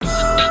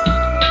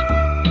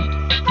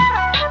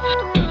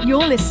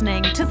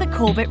listening to the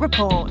Corbett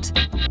Report.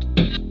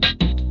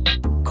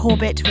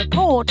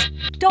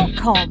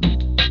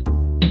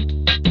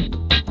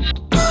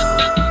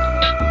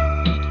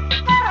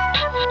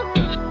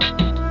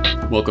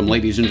 CorbettReport.com. Welcome,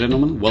 ladies and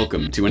gentlemen.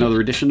 Welcome to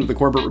another edition of the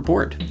Corbett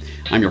Report.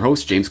 I'm your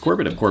host, James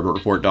Corbett of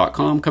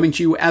CorbettReport.com, coming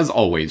to you, as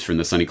always, from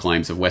the sunny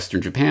climes of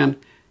Western Japan,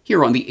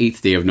 here on the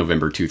 8th day of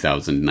November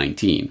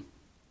 2019.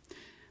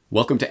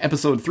 Welcome to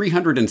episode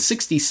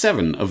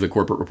 367 of the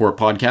Corbett Report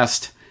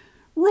podcast.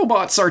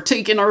 Robots are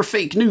taking our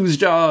fake news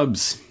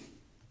jobs!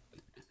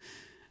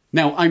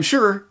 Now, I'm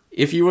sure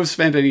if you have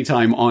spent any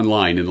time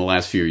online in the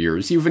last few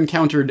years, you've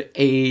encountered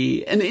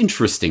an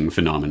interesting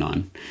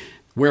phenomenon,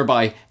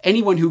 whereby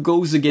anyone who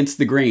goes against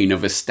the grain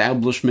of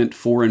establishment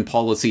foreign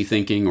policy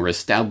thinking, or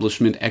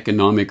establishment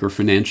economic or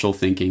financial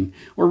thinking,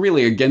 or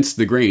really against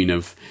the grain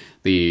of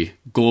the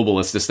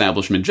globalist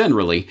establishment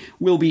generally,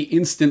 will be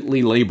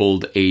instantly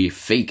labeled a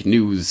fake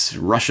news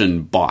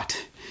Russian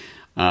bot.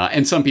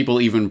 And some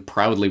people even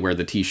proudly wear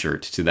the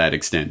t-shirt to that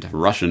extent,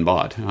 Russian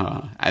bot,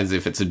 as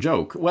if it's a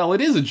joke. Well,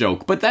 it is a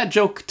joke, but that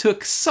joke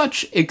took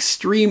such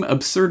extreme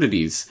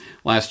absurdities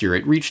last year.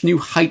 It reached new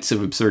heights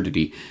of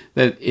absurdity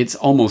that it's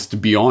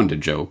almost beyond a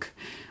joke,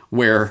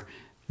 where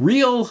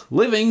real,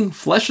 living,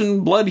 flesh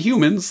and blood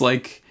humans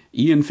like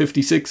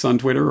Ian56 on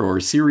Twitter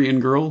or Syrian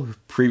Girl,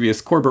 previous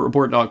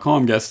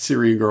CorbettReport.com guest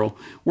Syrian Girl,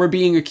 were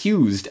being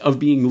accused of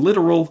being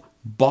literal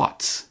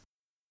bots.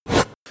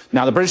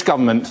 Now, the British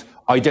government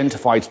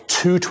identified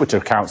two Twitter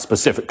accounts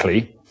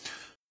specifically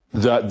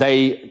that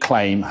they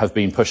claim have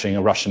been pushing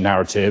a Russian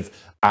narrative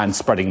and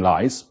spreading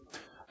lies.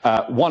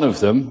 One of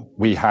them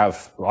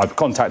I've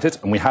contacted,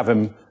 and we have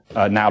him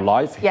now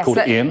live. He's called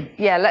Ian.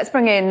 Yeah, let's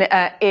bring in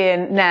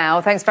Ian now.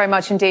 Thanks very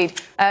much indeed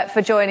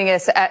for joining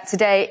us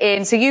today,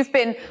 Ian. So you've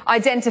been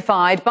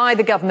identified by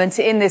the government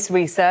in this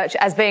research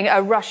as being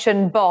a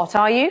Russian bot,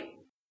 are you?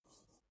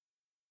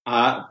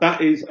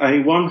 That is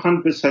a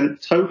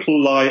 100%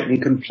 total lie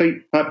and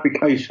complete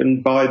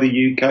fabrication by the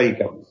UK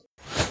government.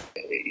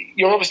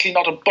 You're obviously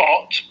not a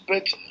bot,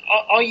 but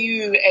are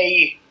you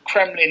a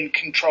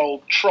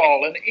Kremlin-controlled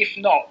troll? And if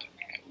not,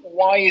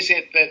 why is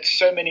it that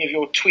so many of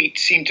your tweets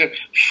seem to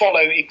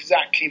follow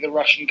exactly the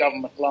Russian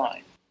government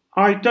line?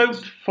 I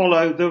don't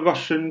follow the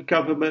Russian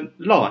government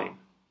line.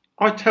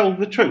 I tell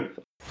the truth.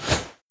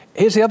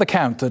 Here's the other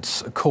account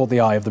that's caught the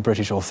eye of the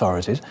British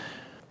authorities.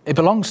 It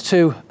belongs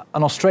to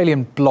an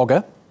Australian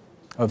blogger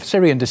of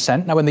Syrian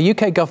descent. Now, when the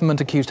UK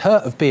government accused her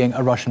of being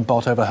a Russian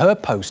bot over her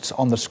posts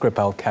on the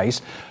Skripal case,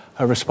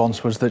 her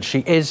response was that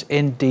she is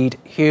indeed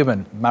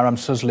human. Maram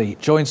Suzli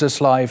joins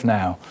us live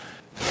now.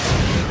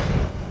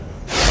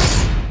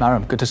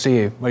 Maram, good to see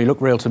you. Well, you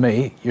look real to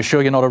me. You're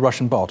sure you're not a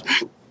Russian bot?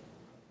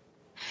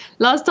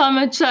 Last time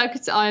I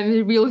checked, I'm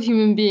a real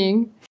human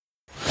being.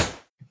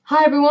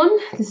 Hi everyone,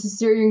 this is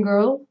Syrian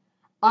Girl.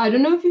 I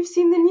don't know if you've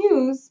seen the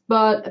news,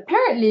 but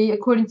apparently,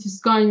 according to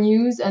Sky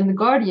News and The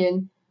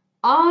Guardian,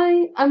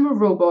 I am a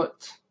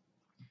robot.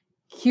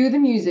 Cue the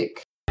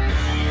music.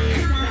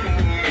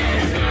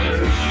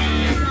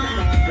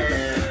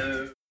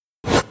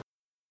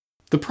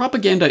 The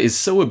propaganda is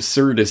so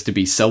absurd as to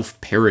be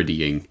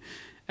self-parodying.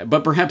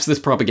 But perhaps this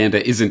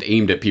propaganda isn't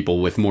aimed at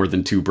people with more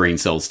than two brain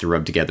cells to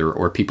rub together,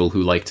 or people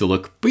who like to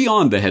look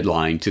beyond the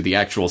headline to the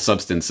actual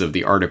substance of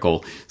the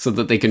article so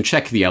that they can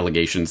check the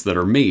allegations that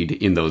are made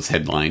in those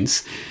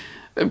headlines.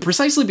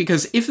 Precisely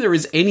because if there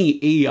is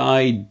any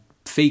AI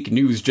fake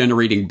news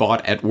generating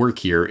bot at work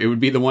here, it would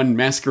be the one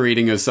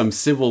masquerading as some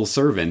civil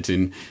servant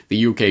in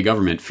the UK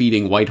government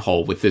feeding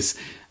Whitehall with this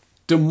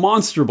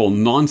demonstrable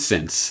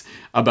nonsense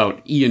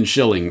about Ian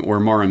Schilling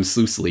or Maram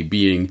Suzli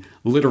being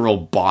literal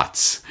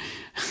bots,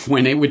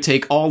 when it would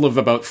take all of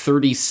about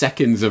 30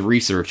 seconds of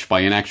research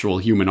by an actual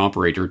human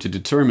operator to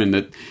determine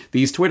that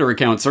these Twitter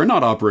accounts are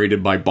not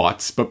operated by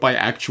bots, but by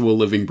actual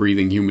living,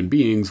 breathing human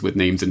beings with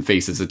names and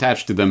faces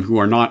attached to them who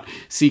are not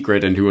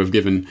secret and who have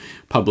given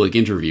public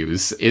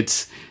interviews.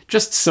 It's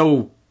just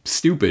so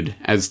stupid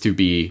as to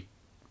be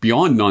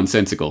beyond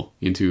nonsensical,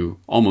 into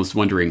almost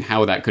wondering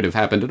how that could have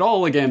happened at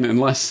all again,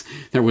 unless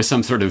there was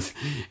some sort of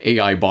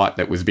AI bot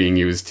that was being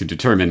used to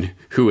determine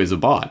who is a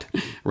bot,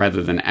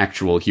 rather than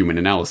actual human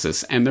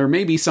analysis. And there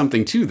may be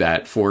something to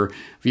that for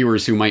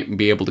viewers who might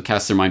be able to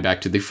cast their mind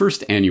back to the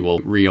first annual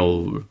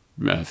Real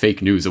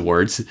Fake News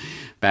Awards,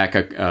 back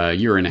a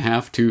year and a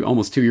half,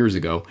 almost 2 years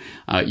ago.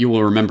 You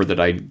will remember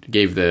that I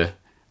gave the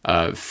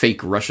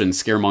fake Russian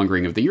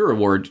scaremongering of the year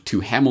award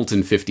to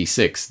Hamilton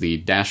 56, the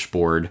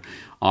dashboard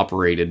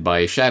operated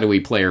by shadowy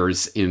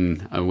players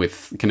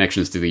with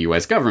connections to the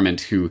US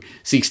government who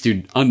seeks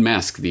to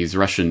unmask these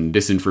Russian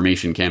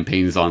disinformation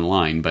campaigns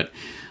online, but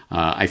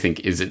I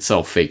think is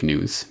itself fake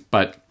news.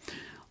 But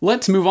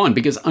let's move on,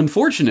 because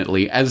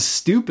unfortunately, as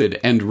stupid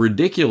and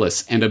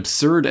ridiculous and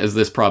absurd as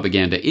this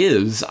propaganda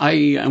is, I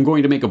am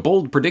going to make a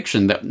bold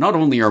prediction that not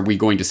only are we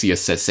going to see a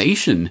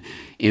cessation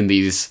in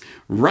these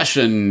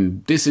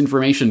Russian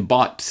disinformation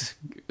bot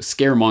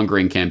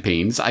scaremongering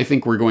campaigns, I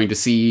think we're going to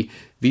see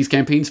these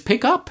campaigns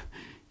pick up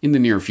in the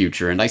near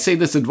future. And I say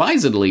this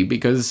advisedly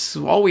because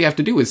all we have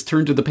to do is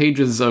turn to the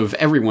pages of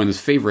everyone's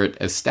favorite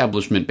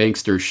establishment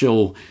bankster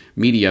shill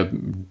media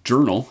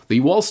journal, the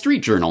Wall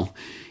Street Journal,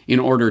 in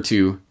order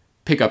to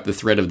pick up the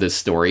thread of this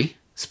story.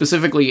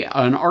 Specifically,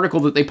 an article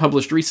that they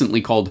published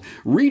recently called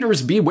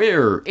 "Readers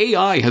Beware!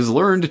 AI has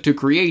learned to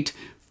create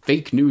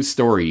fake news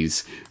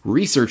stories.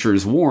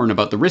 Researchers warn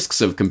about the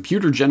risks of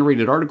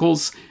computer-generated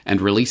articles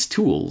and release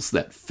tools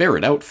that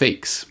ferret out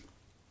fakes."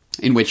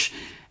 In which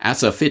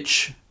Asa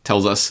Fitch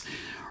tells us,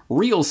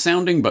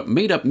 "Real-sounding but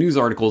made-up news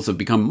articles have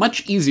become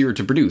much easier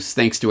to produce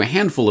thanks to a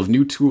handful of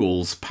new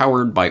tools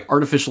powered by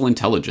artificial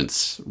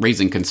intelligence,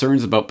 raising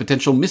concerns about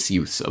potential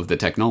misuse of the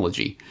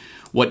technology.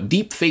 What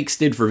deepfakes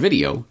did for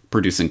video,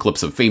 producing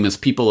clips of famous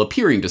people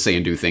appearing to say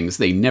and do things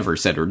they never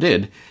said or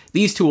did,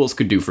 these tools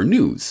could do for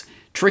news,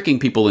 tricking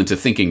people into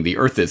thinking the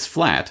Earth is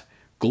flat,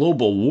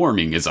 global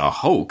warming is a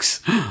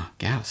hoax,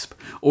 gasp,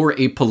 or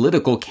a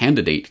political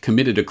candidate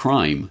committed a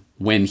crime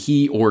when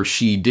he or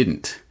she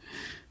didn't.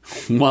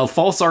 While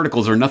false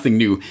articles are nothing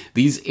new,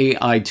 these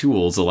AI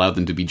tools allow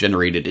them to be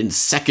generated in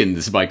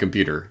seconds by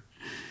computer."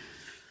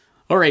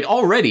 All right,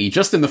 already,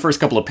 just in the first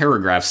couple of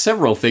paragraphs,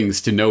 several things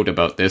to note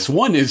about this.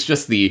 One is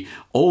just the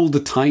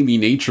old-timey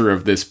nature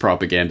of this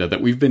propaganda that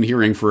we've been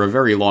hearing for a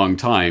very long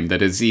time,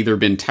 that has either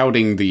been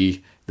touting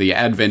the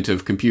advent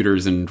of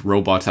computers and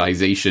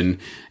robotization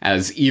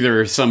as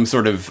either some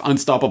sort of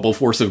unstoppable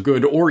force of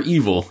good or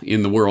evil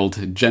in the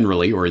world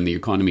generally, or in the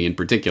economy in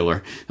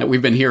particular, that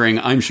we've been hearing,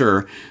 I'm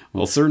sure,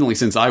 well, certainly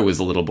since I was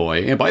a little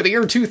boy. By the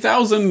year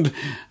 2000,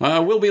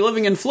 we'll be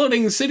living in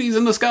floating cities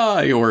in the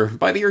sky, or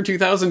by the year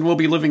 2000, we'll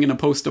be living in a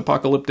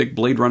post-apocalyptic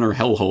Blade Runner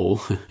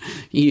hellhole.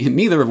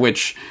 Neither of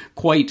which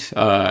quite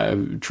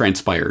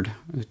transpired.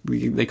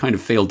 They kind of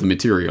failed to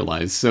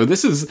materialize. So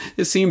this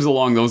seems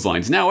along those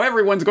lines. Now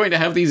everyone's going to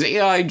have these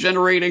AI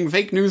generating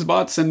fake news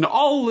bots, and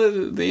all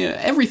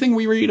everything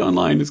we read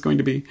online is going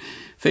to be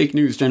fake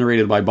news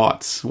generated by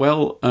bots.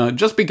 Well,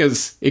 just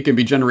because it can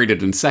be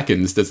generated in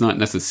seconds does not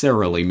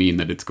necessarily mean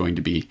that it's going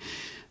to be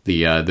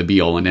the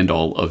be-all and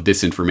end-all of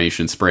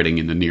disinformation spreading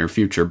in the near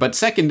future. But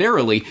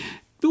secondarily,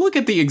 look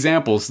at the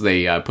examples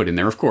they put in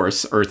there. Of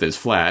course, Earth is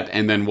flat,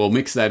 and then we'll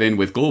mix that in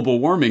with global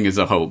warming is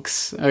a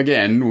hoax.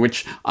 Again,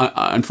 which,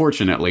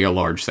 unfortunately, a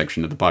large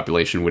section of the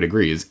population would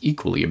agree is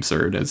equally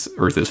absurd as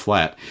Earth is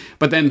flat.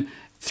 But then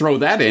throw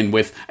that in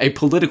with a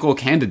political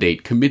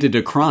candidate committed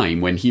a crime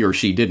when he or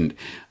she didn't.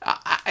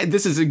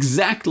 This is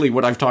exactly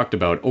what I've talked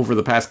about over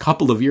the past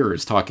couple of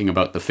years, talking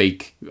about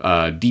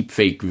the deep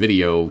fake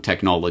video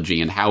technology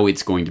and how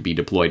it's going to be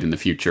deployed in the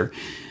future.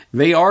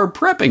 They are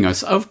prepping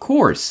us, of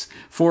course,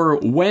 for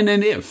when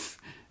and if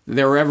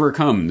there ever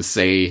comes,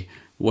 say,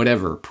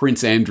 whatever,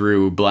 Prince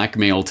Andrew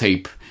blackmail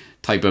tape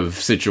type of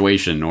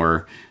situation,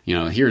 or,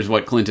 here's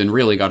what Clinton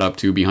really got up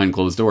to behind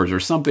closed doors, or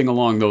something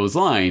along those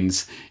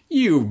lines.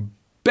 You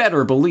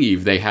better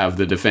believe they have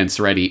the defense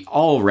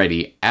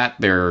already at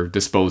their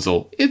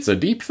disposal. It's a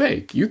deep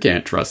fake. You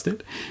can't trust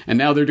it. And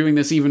now they're doing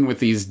this even with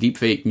these deep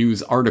fake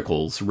news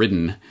articles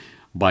written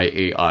by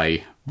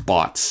AI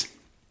bots.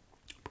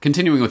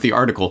 Continuing with the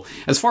article,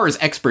 as far as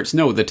experts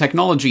know, the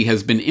technology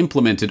has been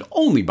implemented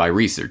only by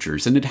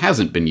researchers, and it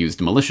hasn't been used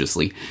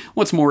maliciously.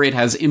 What's more, it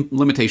has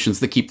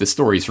limitations that keep the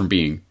stories from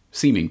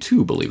seeming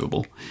too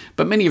believable.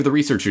 But many of the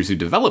researchers who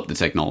developed the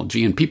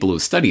technology and people who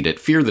studied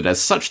it fear that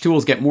as such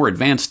tools get more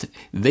advanced,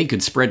 they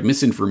could spread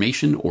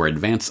misinformation or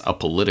advance a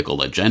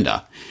political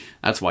agenda.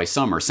 That's why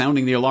some are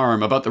sounding the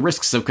alarm about the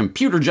risks of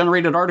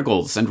computer-generated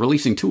articles and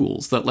releasing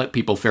tools that let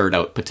people ferret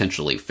out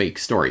potentially fake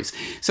stories.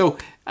 So,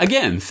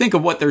 again, think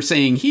of what they're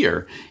saying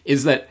here,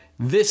 is that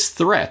this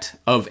threat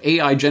of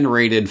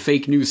AI-generated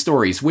fake news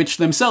stories, which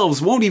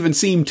themselves won't even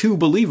seem too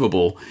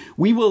believable,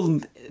 we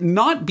will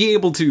not be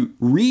able to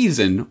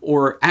reason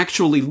or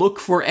actually look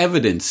for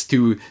evidence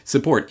to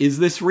support. Is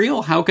this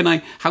real? How can I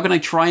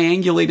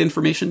triangulate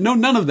information? No,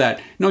 none of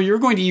that. No, you're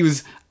going to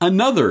use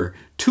another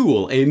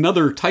tool,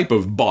 another type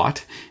of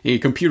bot, a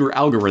computer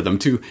algorithm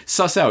to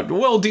suss out,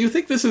 well, do you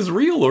think this is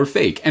real or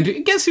fake?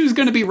 And guess who's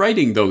going to be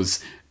writing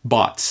those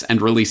bots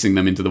and releasing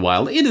them into the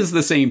wild? It is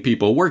the same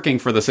people working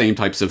for the same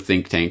types of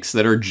think tanks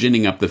that are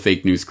ginning up the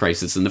fake news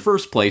crisis in the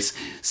first place,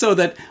 so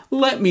that,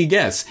 let me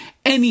guess,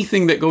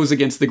 anything that goes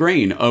against the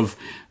grain of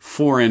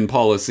foreign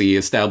policy,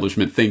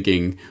 establishment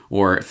thinking,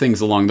 or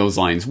things along those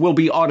lines will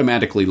be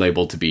automatically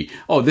labeled to be,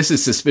 oh, this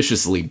is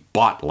suspiciously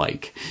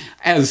bot-like.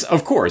 As,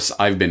 of course,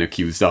 I've been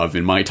accused of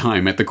in my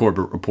time at the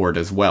Corbett Report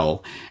as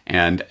well.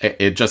 And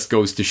it just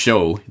goes to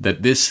show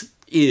that this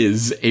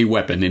is a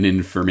weapon in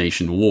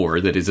information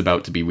war that is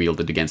about to be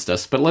wielded against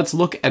us. But let's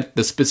look at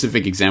the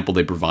specific example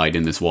they provide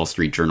in this Wall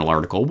Street Journal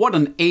article. What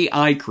an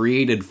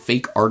AI-created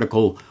fake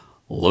article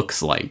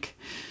looks like.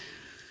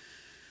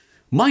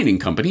 Mining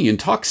company in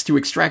talks to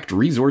extract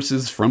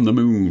resources from the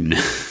moon.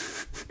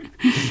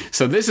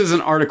 So this is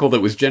an article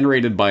that was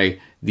generated by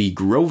the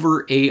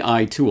Grover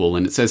AI tool,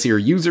 and it says here,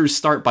 users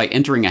start by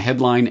entering a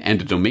headline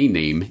and a domain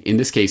name, in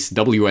this case,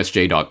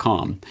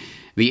 WSJ.com.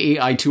 The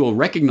AI tool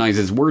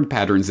recognizes word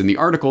patterns in the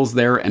articles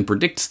there and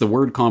predicts the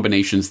word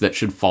combinations that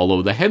should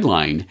follow the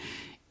headline.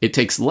 It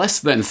takes less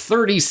than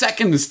 30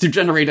 seconds to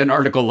generate an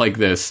article like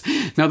this.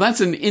 Now, that's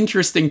an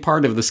interesting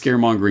part of the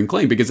scaremongering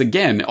claim, because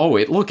again,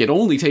 it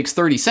only takes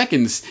 30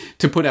 seconds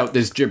to put out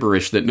this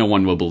gibberish that no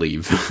one will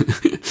believe.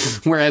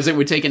 Whereas it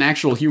would take an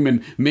actual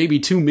human maybe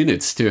 2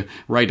 minutes to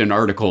write an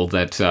article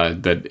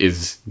that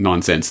is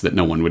nonsense that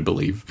no one would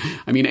believe.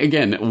 I mean,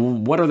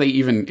 again, what are they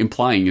even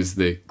implying is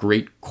the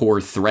great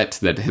core threat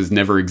that has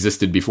never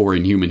existed before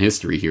in human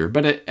history here?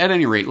 But at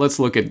any rate, let's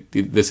look at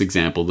this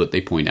example that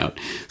they point out.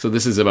 So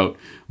this is about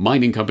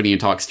mining company in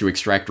talks to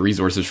extract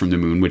resources from the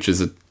moon, which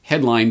is a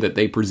headline that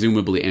they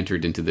presumably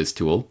entered into this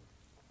tool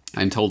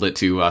and told it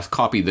to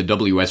copy the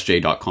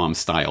WSJ.com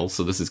style.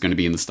 So this is going to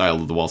be in the style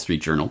of the Wall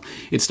Street Journal.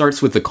 It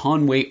starts with the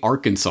Conway,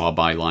 Arkansas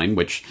byline,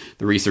 which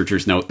the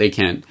researchers note they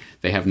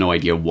have no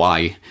idea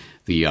why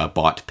the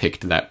bot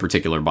picked that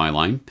particular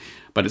byline.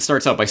 But it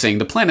starts out by saying,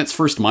 the planet's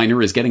first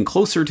miner is getting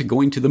closer to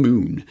going to the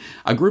moon.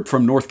 A group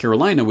from North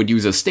Carolina would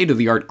use a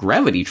state-of-the-art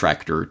gravity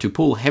tractor to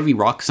pull heavy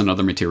rocks and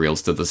other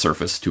materials to the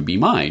surface to be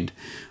mined.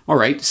 All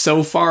right,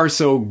 so far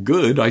so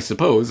good, I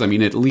suppose. I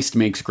mean, it at least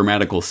makes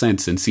grammatical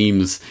sense and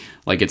seems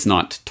like it's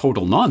not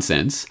total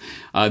nonsense.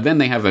 Then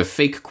they have a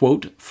fake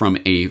quote from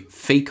a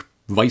fake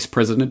vice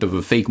president of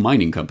a fake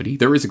mining company.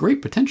 There is a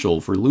great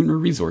potential for lunar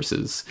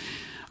resources.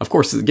 Of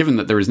course, given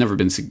that there has never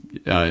been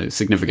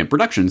significant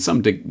production,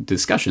 some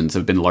discussions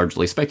have been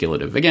largely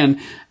speculative. Again,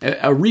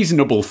 a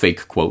reasonable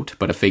fake quote,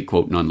 but a fake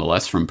quote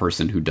nonetheless from a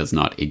person who does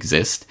not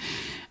exist.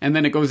 And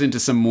then it goes into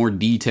some more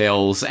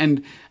details,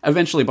 and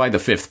eventually by the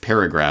 5th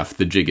paragraph,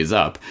 the jig is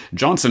up.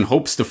 Johnson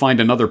hopes to find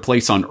another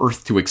place on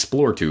Earth to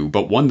explore to,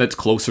 but one that's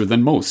closer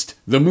than most,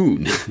 the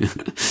moon.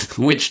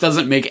 Which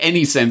doesn't make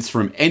any sense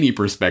from any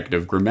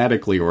perspective,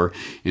 grammatically or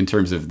in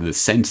terms of the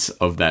sense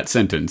of that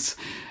sentence.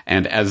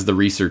 And as the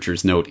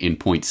researchers note in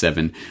point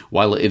 7,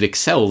 while it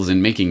excels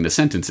in making the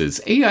sentences,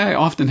 AI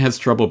often has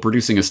trouble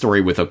producing a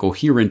story with a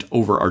coherent,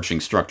 overarching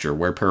structure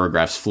where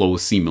paragraphs flow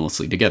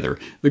seamlessly together.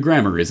 The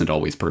grammar isn't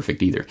always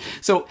perfect either.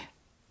 So,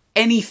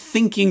 any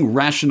thinking,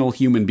 rational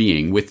human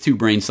being with 2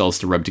 brain cells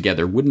to rub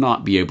together would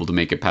not be able to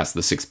make it past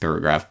the 6th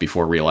paragraph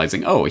before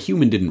realizing, a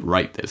human didn't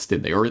write this,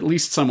 did they? Or at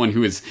least someone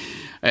who is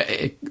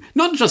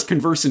not just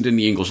conversant in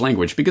the English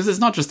language, because it's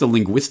not just a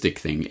linguistic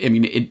thing. I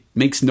mean, it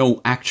makes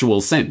no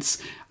actual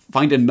sense.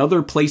 Find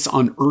another place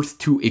on Earth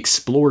to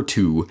explore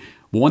to,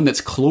 one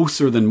that's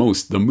closer than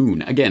most, the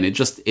moon. Again, it's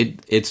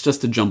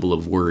just a jumble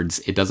of words.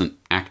 It doesn't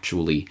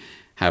actually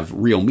have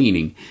real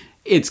meaning.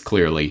 It's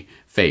clearly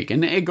fake.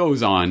 And it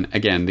goes on.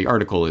 Again, the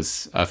article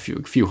is a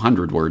few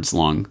hundred words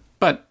long.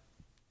 But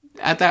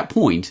at that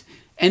point,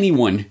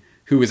 anyone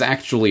who is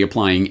actually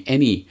applying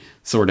any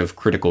sort of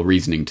critical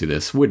reasoning to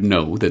this would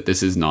know that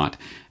this is not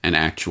an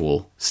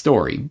actual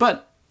story.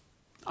 But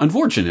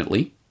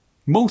unfortunately,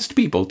 most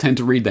people tend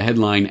to read the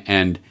headline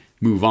and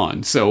move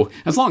on. So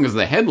as long as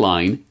the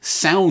headline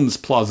sounds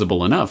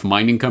plausible enough,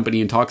 mining company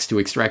in talks to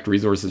extract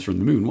resources from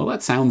the moon, well,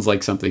 that sounds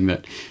like something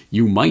that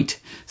you might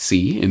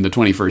see in the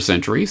 21st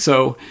century.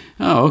 So,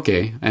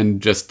 okay,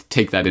 and just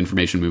take that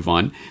information, move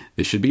on.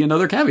 This should be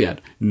another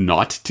caveat,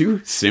 not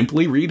to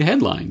simply read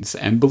headlines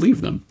and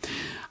believe them.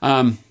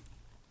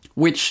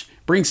 Which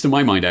brings to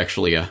my mind,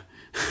 actually, a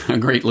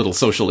great little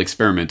social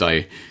experiment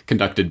I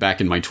conducted back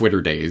in my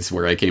Twitter days,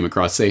 where I came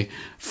across a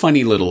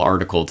funny little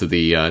article to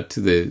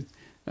the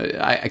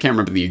I can't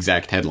remember the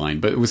exact headline,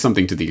 but it was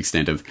something to the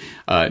extent of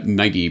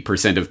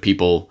 90% of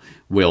people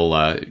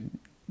will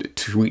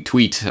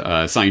tweet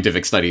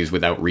scientific studies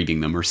without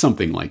reading them, or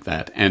something like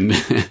that. And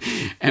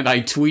and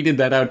I tweeted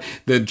that out.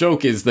 The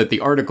joke is that the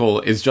article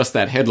is just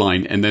that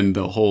headline, and then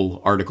the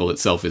whole article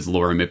itself is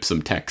lorem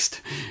ipsum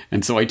text.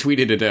 And so I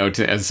tweeted it out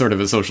as sort of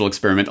a social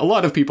experiment. A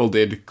lot of people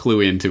did clue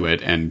into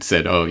it and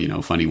said,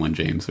 funny one,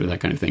 James, or that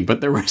kind of thing.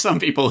 But there were some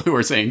people who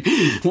were saying,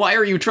 why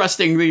are you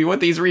trusting what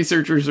these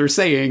researchers are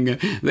saying?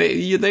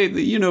 They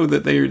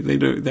that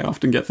they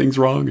often get things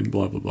wrong, and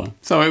blah, blah, blah.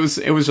 So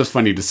it was just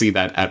funny to see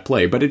that at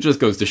play. But it just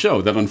goes to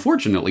show that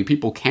unfortunately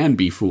people can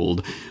be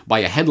fooled by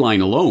a headline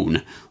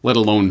alone, let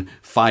alone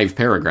 5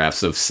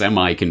 paragraphs of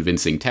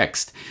semi-convincing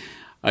text,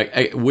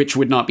 which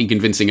would not be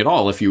convincing at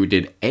all if you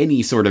did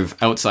any sort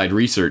of outside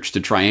research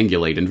to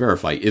triangulate and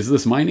verify. Is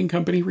this mining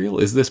company real?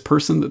 Is this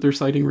person that they're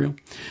citing real?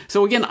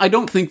 So again, I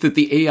don't think that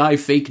the AI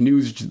fake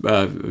news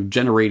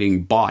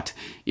generating bot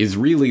is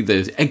really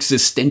the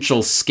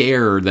existential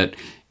scare that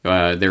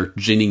they're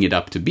ginning it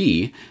up to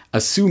be,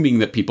 assuming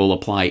that people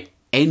apply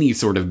any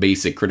sort of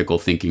basic critical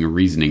thinking or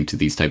reasoning to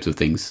these types of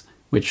things,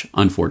 which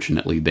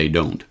unfortunately they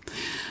don't.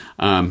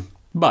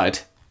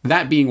 But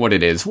that being what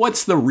it is,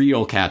 what's the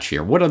real catch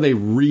here? What are they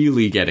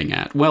really getting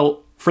at?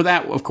 Well, for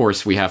that, of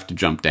course, we have to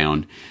jump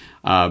down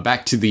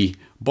back to the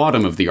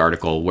bottom of the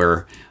article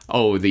where,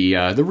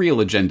 the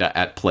real agenda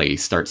at play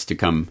starts to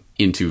come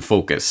into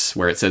focus,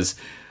 where it says,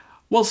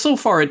 well, so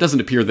far it doesn't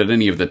appear that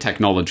any of the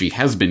technology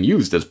has been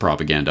used as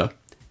propaganda.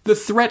 The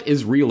threat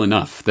is real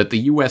enough that the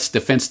U.S.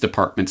 Defense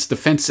Department's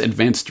Defense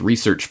Advanced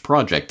Research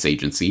Projects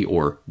Agency,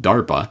 or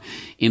DARPA,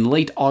 in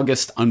late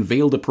August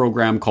unveiled a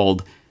program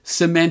called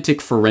Semantic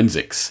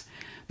Forensics.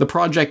 The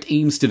project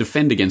aims to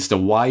defend against a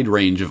wide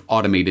range of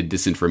automated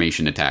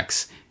disinformation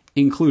attacks,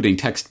 including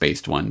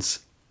text-based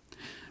ones.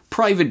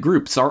 Private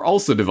groups are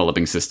also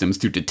developing systems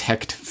to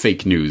detect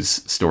fake news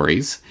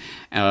stories.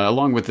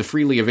 Along with the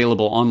freely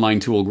available online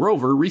tool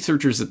Grover,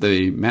 researchers at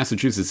the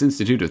Massachusetts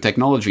Institute of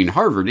Technology and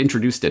Harvard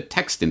introduced a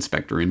text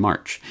inspector in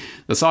March.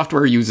 The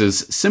software uses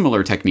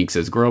similar techniques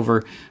as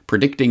Grover,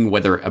 predicting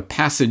whether a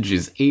passage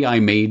is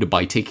AI-made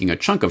by taking a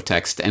chunk of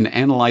text and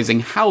analyzing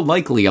how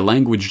likely a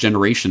language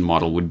generation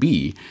model would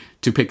be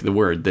to pick the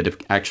word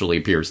that actually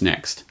appears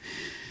next.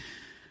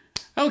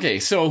 Okay,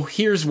 so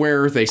here's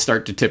where they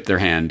start to tip their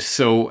hand.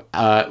 So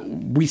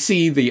we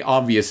see the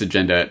obvious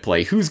agenda at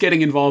play. Who's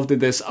getting involved in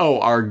this? Oh,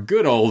 our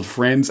good old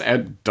friends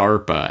at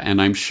DARPA.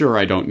 And I'm sure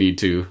I don't need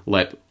to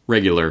let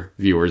regular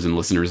viewers and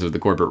listeners of the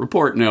Corbett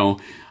Report know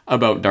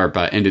about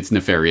DARPA and its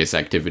nefarious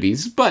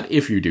activities. But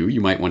if you do,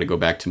 you might want to go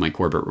back to my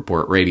Corbett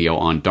Report radio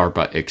on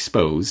DARPA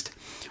Exposed,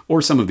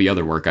 or some of the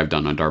other work I've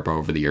done on DARPA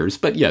over the years.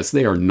 But yes,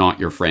 they are not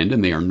your friend,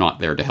 and they are not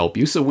there to help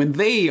you. So when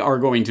they are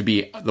going to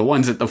be the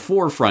ones at the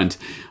forefront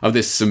of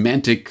this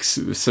semantic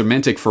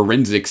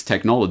forensics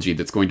technology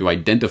that's going to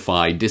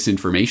identify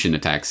disinformation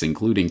attacks,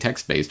 including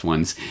text-based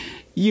ones,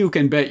 you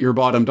can bet your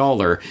bottom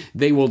dollar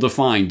they will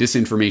define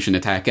disinformation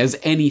attack as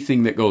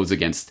anything that goes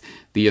against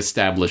the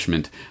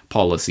establishment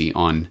policy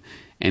on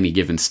any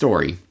given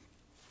story.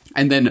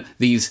 And then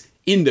these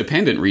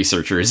independent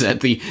researchers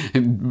at the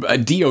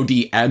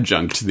DoD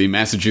adjunct, the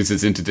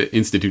Massachusetts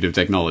Institute of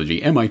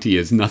Technology. MIT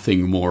is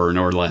nothing more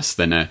nor less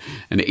than an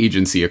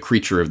agency, a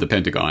creature of the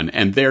Pentagon,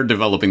 and they're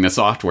developing the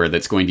software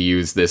that's going to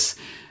use this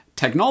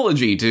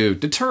technology to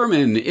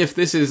determine if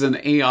this is an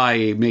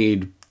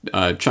AI-made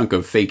chunk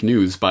of fake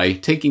news by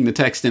taking the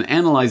text and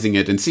analyzing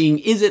it and seeing,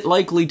 is it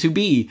likely to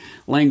be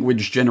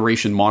language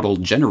generation model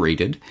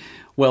generated?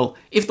 Well,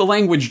 if the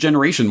language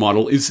generation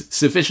model is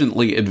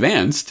sufficiently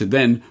advanced,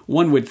 then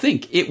one would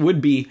think it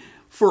would be,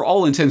 for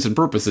all intents and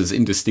purposes,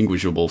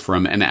 indistinguishable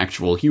from an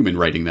actual human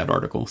writing that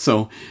article.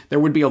 So there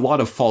would be a lot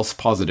of false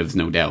positives,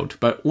 no doubt.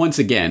 But once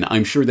again,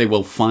 I'm sure they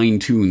will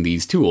fine-tune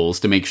these tools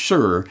to make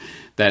sure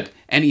that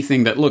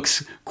anything that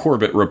looks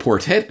Corbett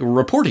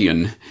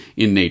Reportian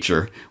in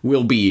nature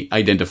will be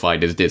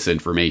identified as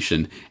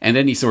disinformation, and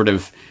any sort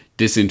of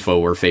disinfo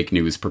or fake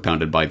news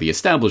propounded by the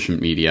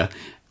establishment media,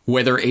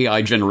 whether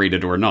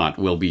AI-generated or not,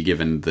 will be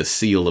given the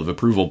seal of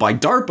approval by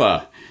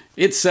DARPA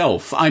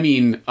itself. I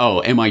mean,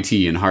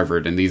 MIT and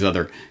Harvard and these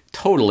other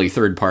totally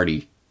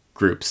third-party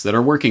groups that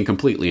are working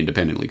completely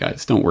independently,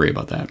 guys. Don't worry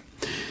about that.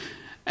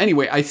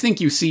 Anyway, I think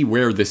you see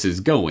where this is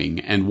going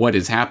and what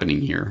is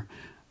happening here.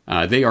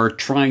 They are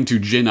trying to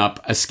gin up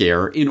a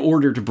scare in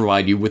order to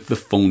provide you with the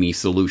phony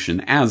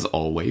solution, as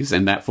always,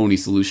 and that phony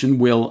solution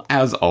will,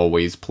 as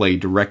always, play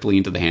directly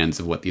into the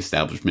hands of what the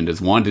establishment has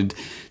wanted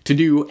to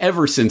do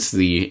ever since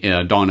the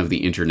dawn of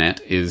the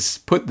internet, is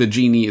put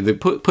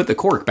the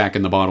cork back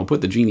in the bottle,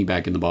 put the genie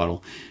back in the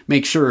bottle,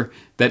 make sure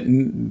that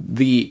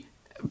the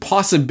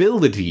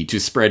possibility to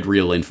spread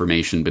real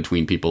information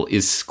between people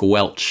is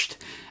squelched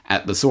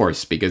at the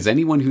source, because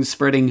anyone who's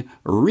spreading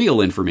real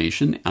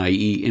information,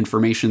 i.e.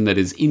 information that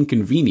is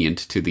inconvenient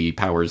to the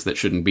powers that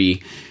shouldn't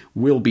be,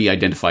 will be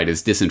identified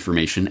as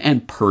disinformation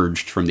and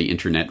purged from the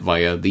internet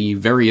via the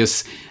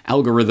various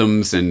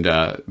algorithms and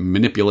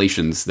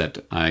manipulations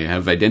that I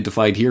have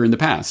identified here in the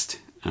past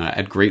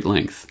at great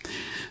length.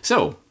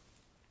 So,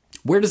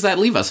 where does that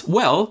leave us?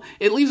 Well,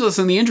 it leaves us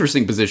in the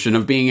interesting position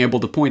of being able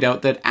to point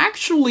out that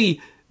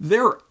actually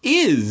there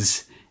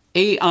is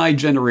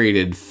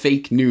AI-generated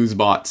fake news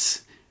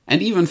bots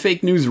and even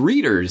fake news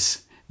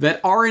readers that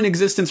are in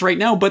existence right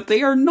now, but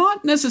they are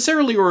not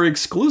necessarily or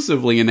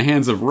exclusively in the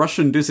hands of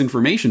Russian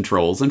disinformation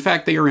trolls. In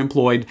fact, they are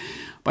employed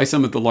by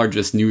some of the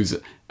largest news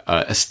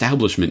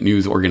establishment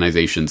news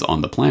organizations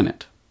on the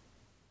planet.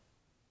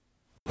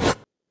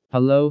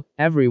 Hello,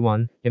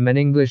 everyone. I'm an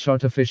English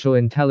artificial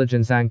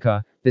intelligence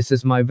anchor. This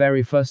is my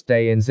very first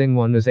day in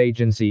Xinhua News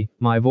Agency.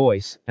 My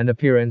voice and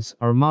appearance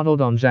are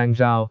modeled on Zhang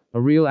Zhao,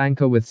 a real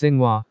anchor with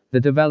Xinhua. The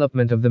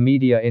development of the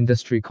media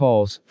industry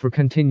calls for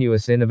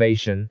continuous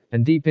innovation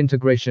and deep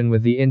integration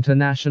with the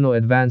international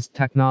advanced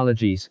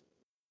technologies.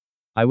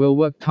 I will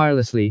work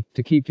tirelessly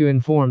to keep you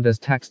informed as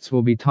texts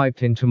will be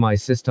typed into my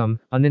system,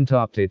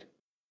 uninterrupted.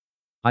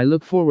 I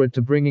look forward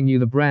to bringing you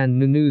the brand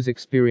new news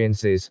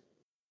experiences.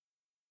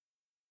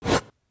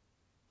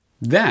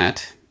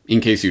 That,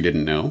 in case you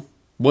didn't know,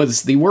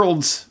 was the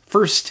world's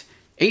first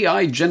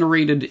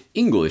AI-generated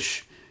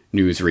English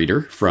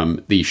newsreader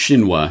from the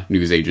Xinhua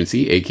News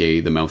Agency,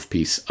 aka the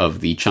mouthpiece of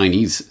the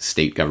Chinese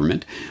state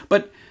government.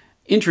 But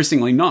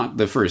interestingly, not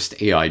the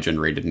first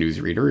AI-generated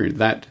newsreader.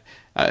 That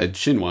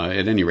Xinhua,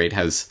 at any rate,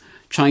 has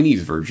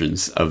Chinese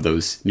versions of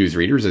those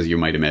newsreaders, as you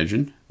might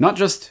imagine. Not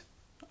just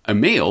a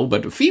male,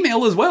 but a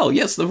female as well.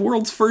 Yes, the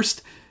world's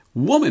first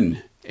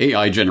woman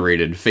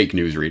AI-generated fake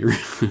newsreader,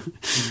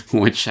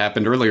 which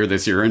happened earlier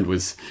this year and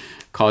was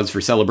cause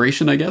for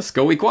celebration, I guess.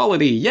 Go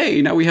equality!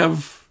 Yay! Now we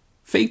have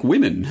fake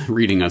women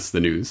reading us the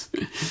news.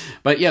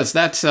 But yes,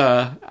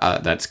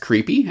 that's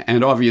creepy,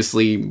 and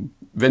obviously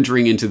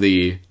venturing into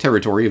the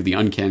territory of the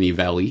uncanny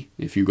valley.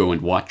 If you go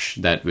and watch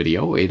that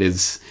video, it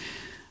is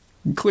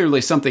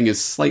clearly something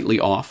is slightly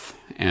off.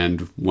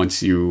 And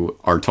once you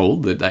are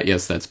told that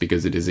yes, that's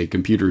because it is a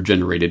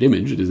computer-generated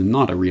image, it is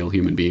not a real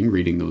human being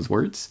reading those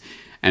words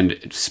and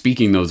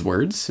speaking those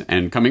words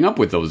and coming up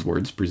with those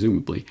words,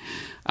 presumably,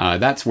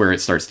 that's where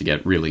it starts to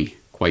get really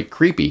quite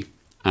creepy.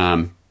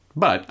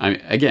 But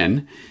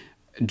again,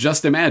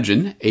 just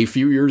imagine a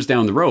few years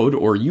down the road,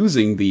 or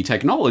using the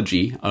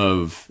technology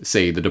of,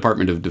 say, the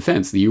Department of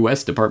Defense, the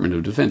U.S. Department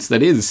of Defense,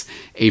 that is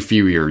a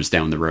few years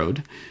down the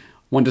road.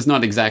 One does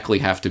not exactly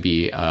have to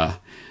be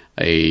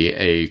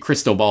a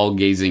crystal ball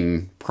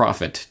gazing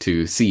prophet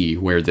to see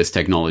where this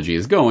technology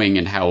is going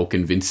and how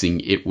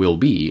convincing it will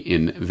be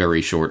in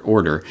very short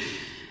order.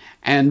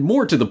 And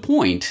more to the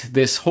point,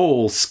 this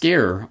whole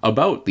scare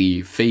about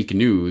the fake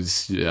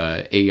news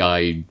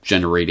AI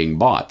generating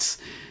bots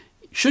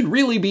should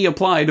really be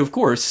applied, of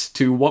course,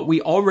 to what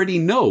we already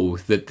know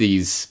that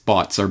these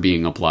bots are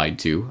being applied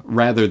to,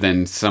 rather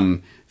than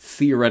some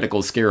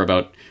theoretical scare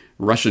about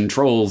Russian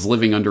trolls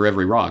living under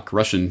every rock,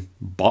 Russian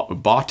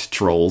bot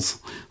trolls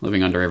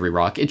living under every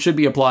rock. It should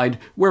be applied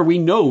where we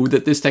know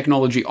that this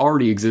technology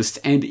already exists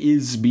and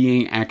is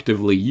being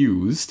actively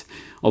used,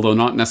 although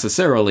not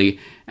necessarily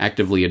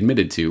actively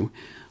admitted to,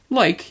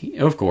 like,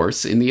 of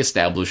course, in the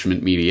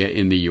establishment media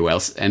in the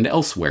US and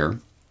elsewhere.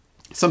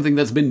 Something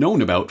that's been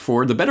known about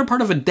for the better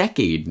part of a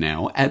decade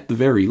now, at the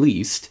very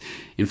least.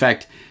 In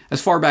fact,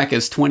 as far back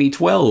as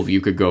 2012, you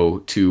could go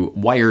to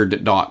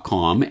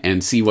Wired.com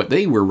and see what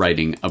they were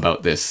writing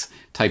about this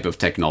type of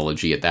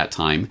technology at that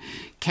time.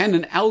 Can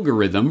an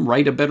algorithm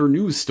write a better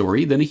news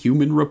story than a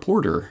human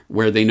reporter?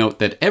 Where they note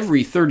that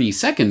every 30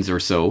 seconds or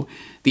so,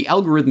 the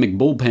algorithmic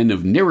bullpen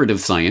of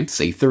Narrative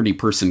Science, a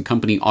 30-person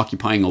company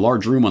occupying a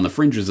large room on the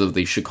fringes of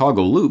the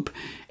Chicago Loop,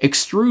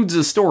 extrudes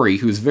a story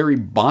whose very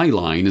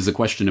byline is a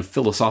question of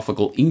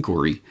philosophical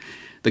inquiry.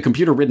 The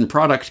computer-written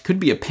product could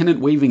be a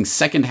pennant-waving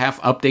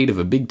second-half update of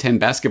a Big Ten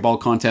basketball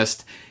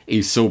contest,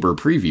 a sober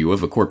preview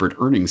of a corporate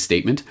earnings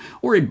statement,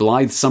 or a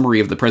blithe summary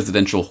of the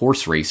presidential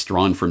horse race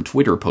drawn from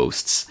Twitter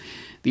posts.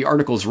 The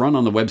articles run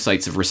on the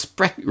websites of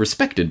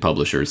respected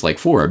publishers like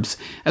Forbes,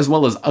 as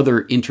well as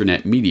other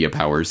internet media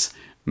powers,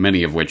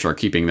 many of which are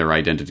keeping their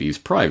identities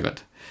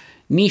private.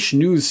 Niche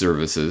news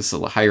services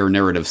hire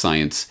Narrative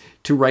Science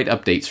to write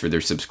updates for their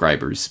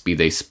subscribers, be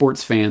they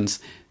sports fans,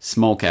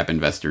 small-cap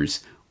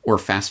investors, or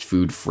fast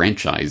food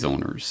franchise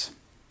owners.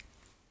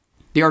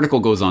 The article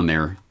goes on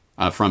there,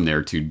 from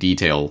there, to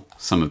detail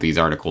some of these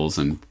articles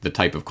and the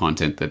type of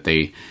content that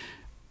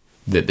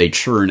they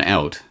churn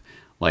out.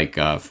 Like,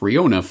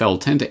 Friona fell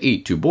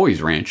 10-8 to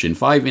Boys Ranch in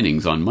 5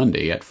 innings on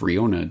Monday at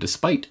Friona,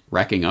 despite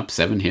racking up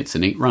 7 hits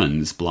and 8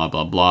 runs, blah,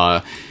 blah,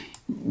 blah.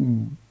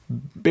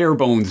 Bare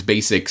bones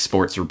basic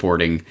sports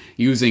reporting,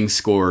 using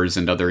scores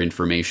and other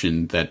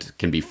information that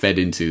can be fed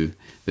into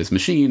this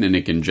machine, and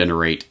it can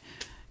generate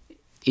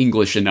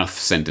English enough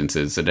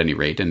sentences at any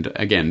rate. And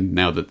again,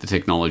 now that the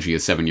technology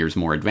is 7 years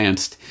more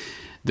advanced,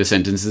 the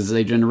sentences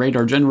they generate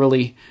are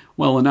generally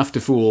well enough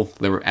to fool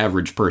the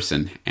average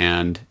person.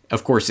 And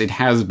of course, it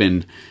has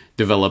been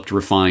developed,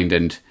 refined,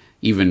 and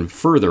even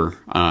further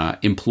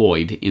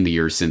employed in the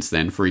years since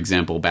then. For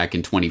example, back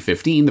in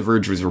 2015, The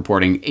Verge was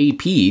reporting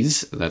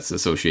AP's, that's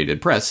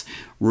Associated Press,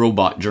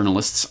 robot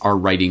journalists are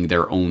writing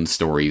their own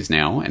stories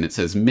now. And it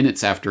says,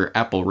 minutes after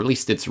Apple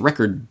released its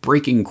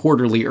record-breaking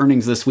quarterly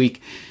earnings this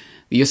week,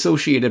 the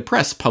Associated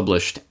Press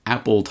published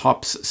Apple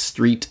tops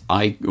Street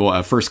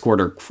first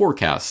quarter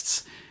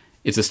forecasts.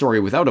 It's a story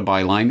without a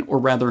byline, or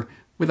rather,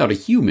 without a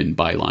human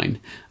byline.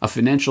 A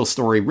financial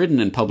story written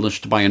and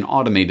published by an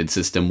automated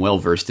system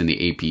well-versed in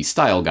the AP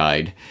style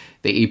guide.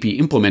 The AP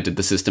implemented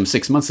the system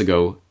 6 months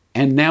ago,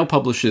 and now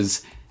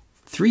publishes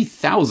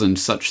 3,000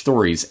 such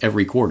stories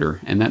every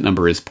quarter, and that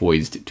number is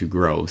poised to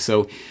grow.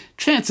 So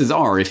chances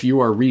are, if you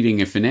are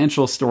reading a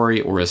financial story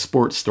or a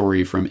sports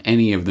story from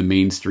any of the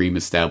mainstream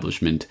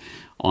establishment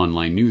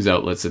online news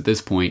outlets at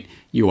this point,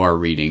 you are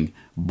reading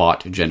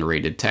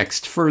bot-generated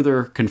text.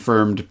 Further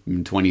confirmed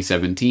in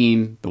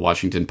 2017, The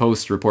Washington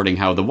Post reporting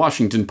how The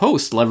Washington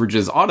Post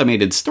leverages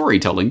automated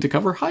storytelling to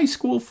cover high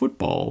school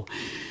football.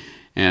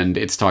 And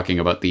it's talking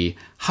about the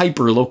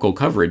hyper-local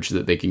coverage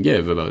that they can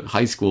give about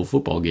high school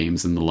football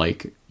games and the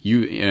like.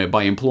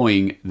 By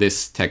employing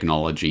this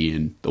technology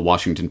in the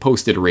Washington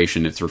Post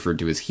iteration, it's referred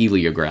to as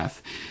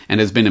heliograph, and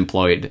has been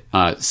employed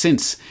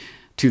since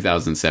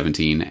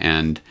 2017,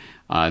 and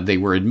they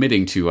were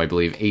admitting to, I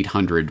believe,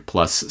 800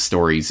 plus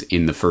stories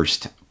in the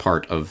first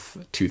part of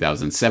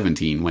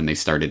 2017 when they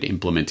started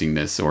implementing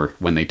this, or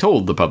when they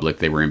told the public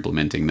they were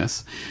implementing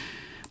this.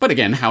 But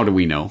again, how do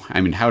we know?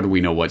 I mean, how do we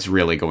know what's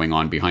really going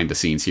on behind the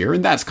scenes here?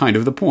 And that's kind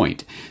of the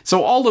point.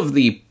 So all of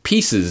the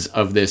pieces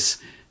of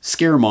this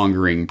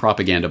scaremongering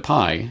propaganda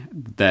pie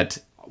that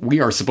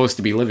we are supposed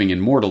to be living in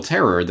mortal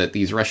terror, that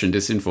these Russian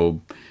disinfo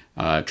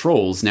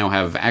trolls now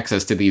have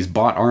access to these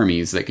bot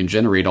armies that can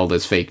generate all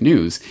this fake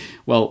news.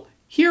 Well,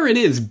 here it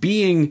is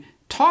being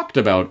talked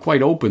about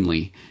quite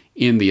openly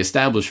in the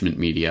establishment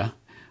media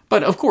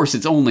But of course,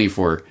 it's only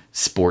for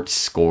sports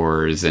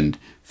scores and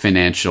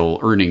financial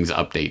earnings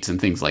updates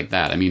and things like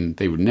that. I mean,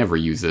 they would never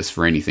use this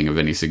for anything of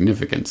any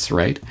significance,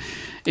 right?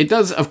 It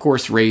does, of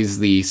course, raise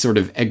the sort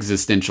of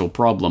existential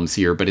problems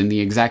here, but in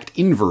the exact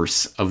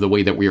inverse of the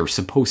way that we are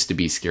supposed to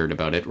be scared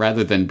about it,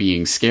 rather than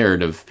being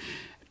scared of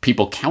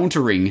people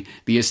countering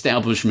the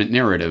establishment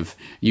narrative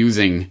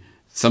using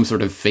some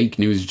sort of fake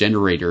news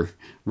generator,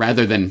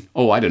 rather than,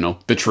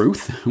 the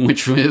truth,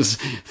 which is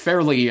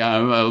fairly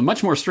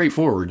much more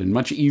straightforward and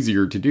much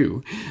easier to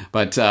do.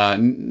 But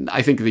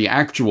I think the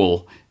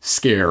actual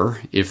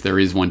scare, if there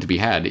is one to be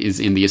had, is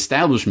in the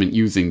establishment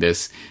using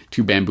this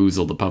to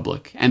bamboozle the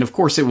public. And of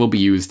course it will be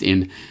used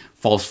in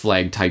false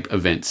flag type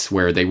events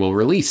where they will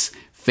release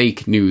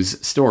fake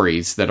news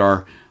stories that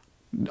are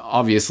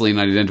obviously and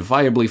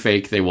identifiably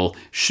fake. They will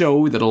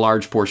show that a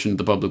large portion of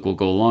the public will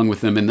go along with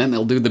them, and then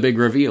they'll do the big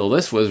reveal.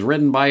 This was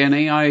written by an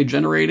AI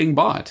generating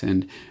bot,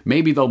 and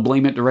maybe they'll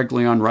blame it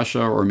directly on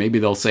Russia, or maybe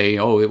they'll say,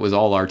 it was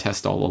all our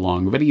test all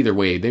along. But either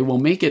way, they will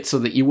make it so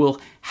that you will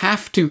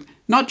have to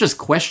not just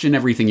question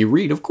everything you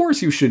read. Of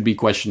course you should be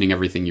questioning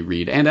everything you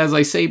read. And as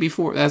I said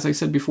before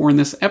in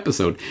this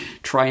episode,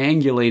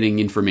 triangulating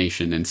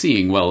information and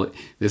seeing,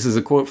 this is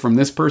a quote from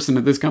this person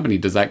at this company.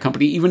 Does that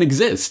company even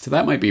exist?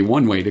 That might be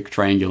one way to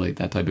triangulate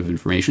that type of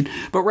information.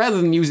 But rather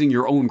than using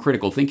your own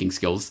critical thinking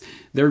skills,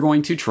 they're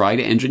going to try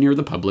to engineer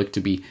the public to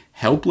be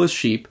helpless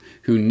sheep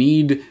who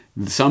need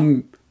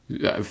some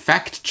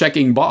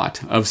fact-checking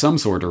bot of some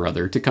sort or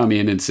other to come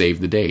in and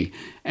save the day.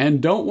 And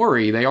don't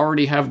worry, they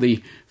already have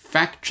the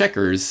fact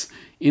checkers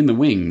in the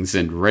wings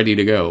and ready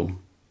to go.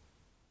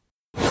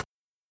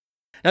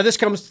 Now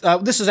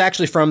this is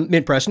actually from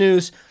Mint Press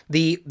News.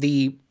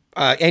 The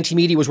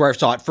Anti-Media was where I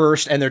saw it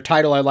first, and their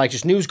title I liked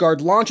is NewsGuard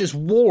launches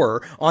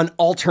war on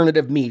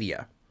alternative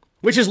media,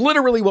 which is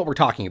literally what we're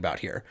talking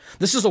about here.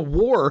 This is a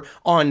war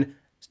on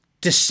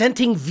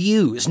dissenting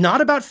views,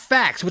 not about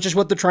facts, which is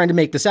what they're trying to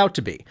make this out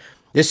to be.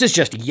 This is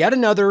just yet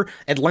another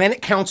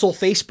Atlantic Council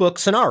Facebook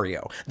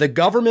scenario. The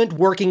government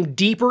working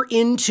deeper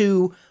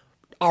into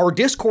our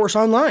discourse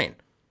online.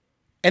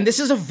 And this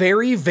is a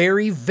very,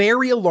 very,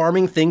 very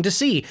alarming thing to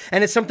see.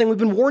 And it's something we've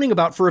been warning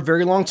about for a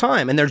very long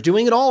time. And they're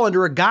doing it all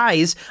under a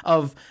guise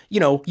of,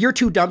 you're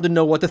too dumb to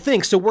know what to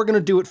think, so we're going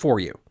to do it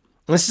for you.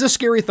 And this is a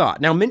scary thought.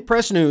 Now, Mint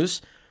Press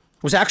News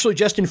was actually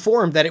just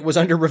informed that it was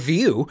under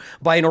review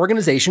by an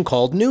organization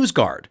called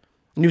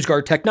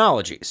NewsGuard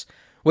Technologies,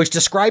 which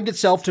described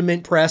itself to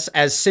Mint Press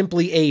as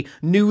simply a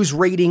news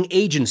rating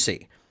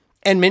agency.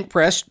 And Mint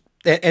Press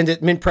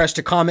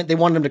to comment, they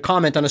wanted them to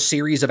comment on a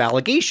series of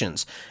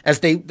allegations, as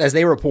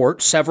they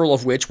report, several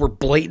of which were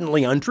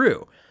blatantly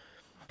untrue.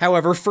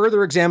 However,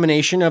 further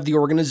examination of the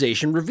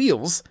organization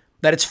reveals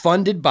that it's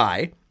funded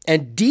by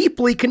and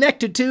deeply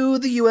connected to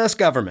the U.S.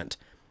 government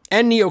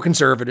and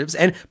neoconservatives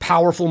and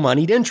powerful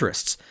moneyed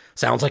interests.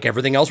 Sounds like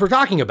everything else we're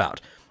talking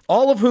about.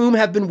 All of whom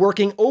have been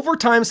working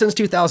overtime since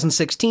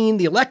 2016,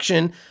 the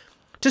election,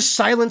 to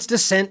silence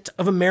dissent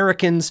of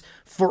Americans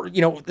for,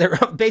 they're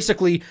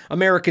basically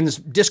Americans'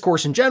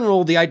 discourse in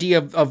general, the idea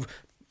of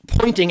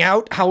pointing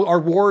out how our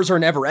wars are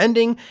never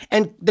ending,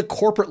 and the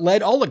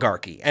corporate-led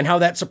oligarchy, and how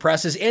that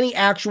suppresses any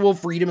actual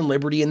freedom and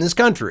liberty in this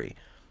country.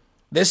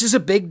 This is a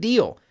big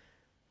deal.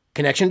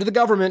 Connection to the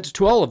government,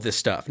 to all of this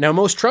stuff. Now,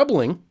 most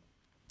troubling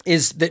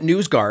is that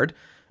NewsGuard,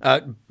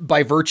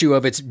 by virtue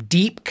of its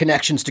deep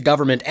connections to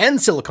government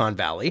and Silicon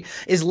Valley,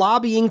 is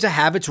lobbying to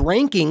have its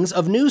rankings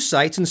of news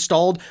sites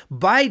installed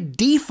by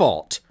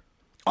default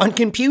on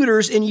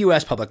computers in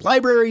U.S. public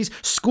libraries,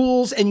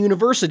 schools, and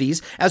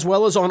universities, as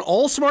well as on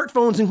all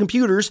smartphones and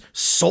computers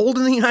sold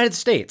in the United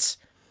States.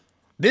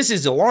 This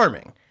is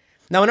alarming.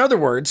 Now, in other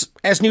words,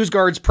 as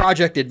NewsGuard's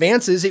project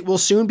advances, it will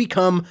soon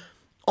become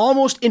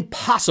almost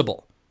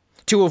impossible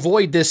to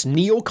avoid this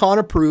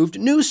neocon-approved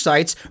news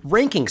site's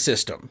ranking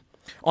system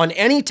on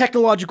any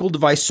technological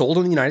device sold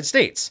in the United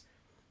States.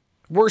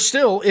 Worse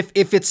still,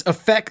 if its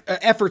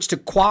efforts to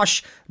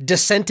quash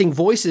dissenting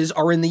voices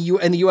are in the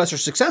U.S. are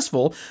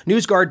successful,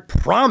 NewsGuard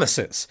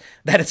promises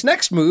that its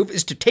next move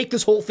is to take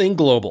this whole thing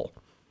global.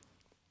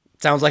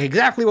 Sounds like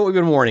exactly what we've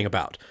been warning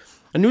about.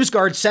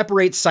 NewsGuard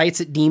separates sites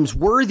it deems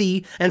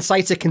worthy and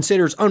sites it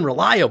considers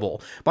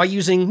unreliable by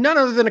using none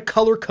other than a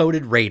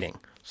color-coded rating.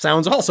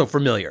 Sounds also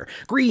familiar.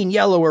 Green,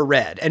 yellow, or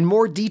red, and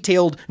more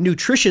detailed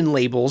nutrition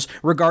labels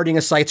regarding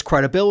a site's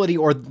credibility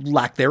or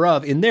lack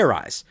thereof in their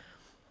eyes.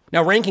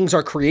 Now, rankings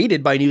are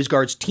created by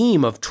NewsGuard's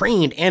team of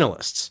trained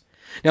analysts.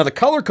 Now, the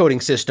color coding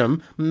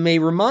system may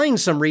remind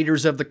some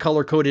readers of the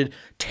color-coded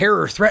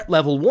terror threat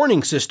level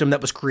warning system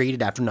that was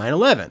created after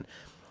 9/11,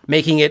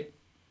 making it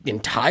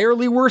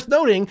entirely worth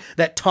noting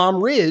that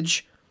Tom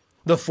Ridge,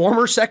 the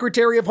former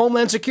Secretary of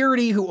Homeland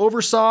Security who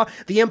oversaw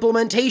the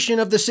implementation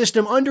of the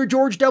system under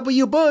George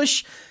W.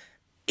 Bush,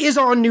 is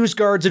on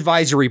NewsGuard's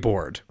advisory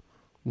board.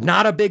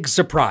 Not a big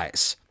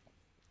surprise.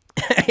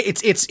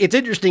 It's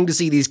interesting to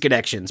see these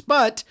connections,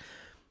 but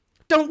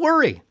don't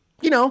worry.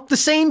 The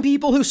same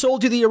people who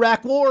sold you the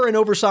Iraq War and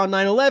oversaw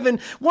 9/11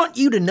 want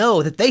you to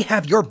know that they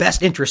have your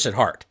best interests at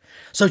heart.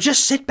 So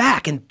just sit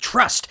back and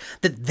trust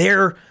that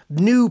their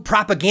new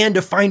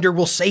propaganda finder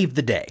will save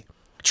the day.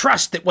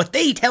 Trust that what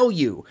they tell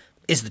you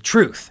is the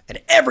truth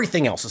and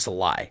everything else is a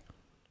lie.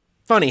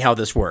 Funny how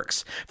this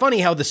works.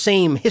 Funny how the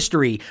same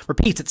history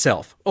repeats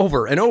itself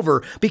over and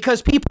over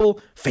because people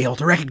fail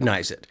to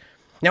recognize it.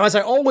 Now, as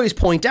I always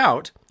point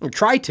out, or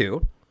try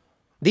to,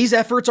 these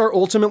efforts are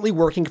ultimately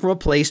working from a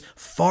place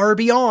far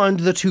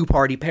beyond the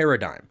two-party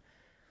paradigm.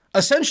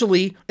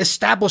 Essentially,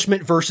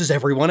 establishment versus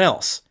everyone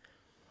else.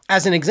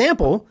 As an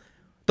example,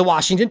 the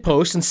Washington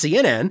Post and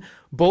CNN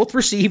both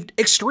received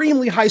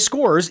extremely high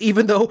scores,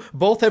 even though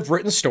both have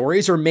written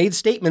stories or made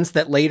statements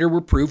that later were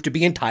proved to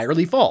be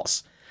entirely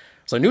false.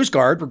 So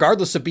NewsGuard,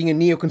 regardless of being a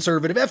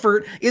neoconservative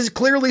effort, is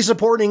clearly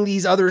supporting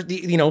the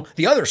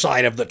other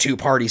side of the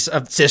two-party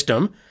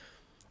system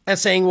and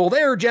saying, well,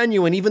 they're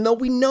genuine, even though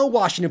we know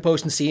Washington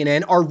Post and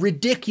CNN are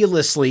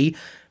ridiculously...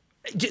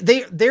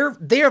 They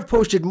have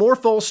posted more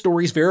false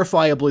stories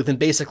verifiably than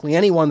basically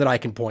anyone that I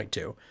can point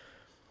to.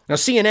 Now,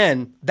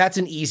 CNN, that's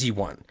an easy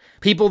one.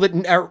 People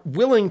that are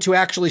willing to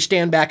actually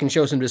stand back and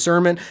show some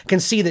discernment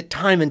can see that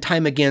time and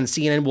time again,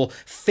 CNN will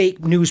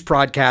fake news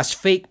broadcasts,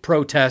 fake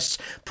protests,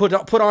 put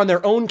on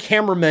their own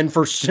cameramen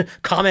for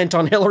comment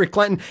on Hillary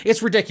Clinton.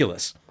 It's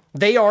ridiculous.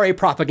 They are a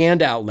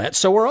propaganda outlet.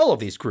 So are all of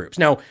these groups.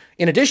 Now,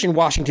 in addition,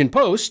 Washington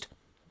Post,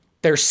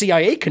 their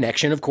CIA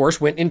connection, of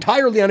course, went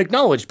entirely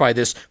unacknowledged by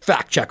this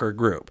fact-checker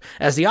group.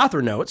 As the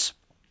author notes,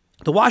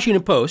 the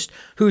Washington Post,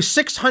 whose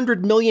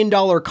 $600 million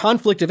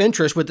conflict of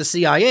interest with the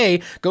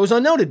CIA goes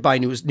unnoted by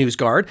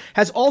NewsGuard,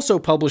 has also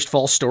published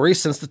false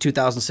stories since the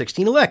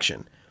 2016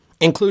 election,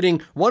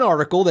 including one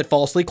article that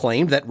falsely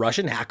claimed that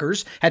Russian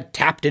hackers had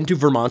tapped into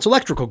Vermont's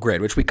electrical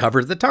grid, which we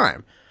covered at the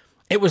time.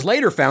 It was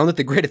later found that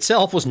the grid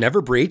itself was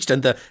never breached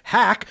and the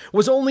hack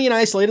was only an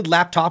isolated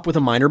laptop with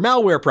a minor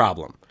malware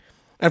problem.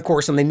 And of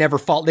course, and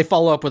they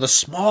follow up with a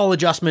small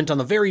adjustment on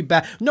the very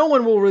back. No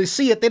one will really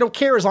see it. They don't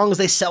care as long as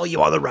they sell you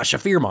on the Russia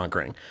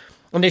fear-mongering.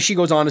 And then she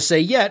goes on to say,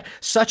 yet,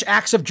 such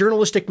acts of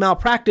journalistic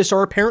malpractice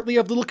are apparently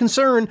of little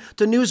concern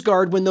to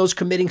NewsGuard when those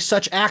committing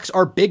such acts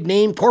are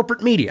big-name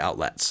corporate media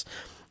outlets,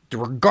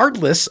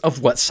 regardless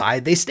of what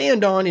side they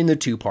stand on in the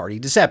two-party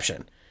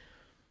deception.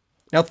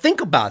 Now think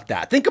about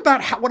that. Think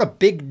about what a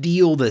big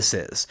deal this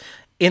is.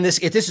 This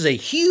is a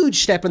huge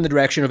step in the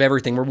direction of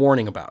everything we're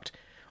warning about.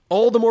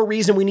 All the more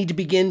reason we need to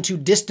begin to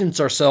distance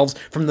ourselves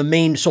from the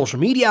main social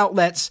media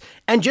outlets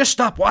and just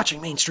stop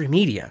watching mainstream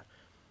media.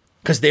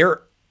 Because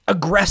they're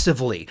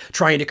aggressively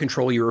trying to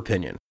control your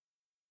opinion.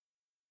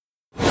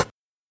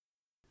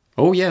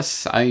 Oh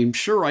yes, I'm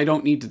sure I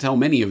don't need to tell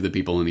many of the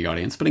people in the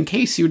audience, but in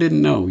case you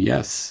didn't know,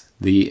 yes,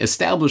 the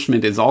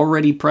establishment is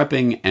already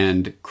prepping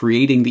and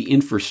creating the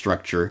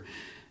infrastructure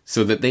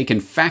so that they can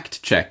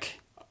fact-check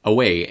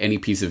away any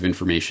piece of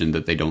information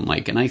that they don't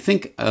like. And I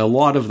think a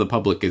lot of the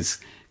public is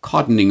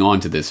cottoning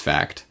on to this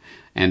fact,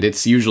 and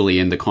it's usually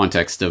in the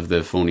context of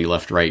the phony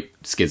left-right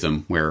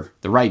schism, where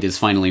the right is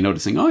finally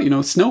noticing,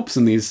 Snopes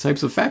and these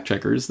types of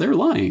fact-checkers, they're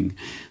lying.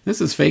 This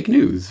is fake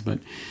news. But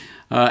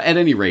at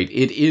any rate,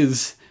 it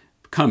is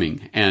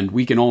coming, and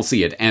we can all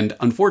see it. And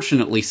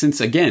unfortunately,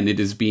 since, again, it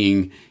is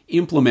being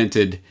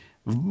implemented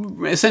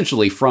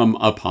essentially from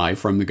up high,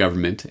 from the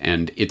government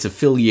and its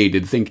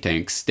affiliated think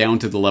tanks, down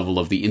to the level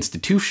of the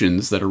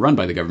institutions that are run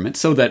by the government,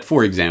 so that,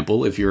 for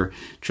example, if your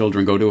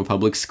children go to a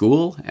public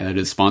school and it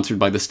is sponsored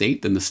by the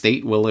state, then the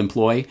state will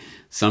employ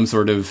some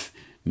sort of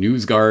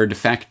NewsGuard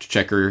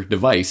fact-checker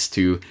device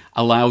to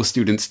allow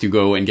students to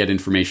go and get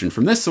information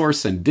from this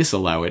source and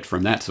disallow it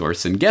from that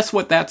source. And guess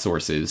what that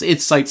source is?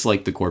 It's sites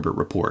like the Corbett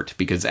Report,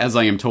 because as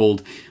I am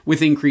told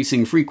with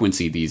increasing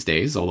frequency these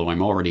days, although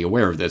I'm already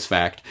aware of this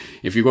fact,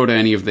 if you go to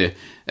any of the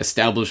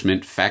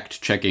establishment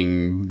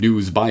fact-checking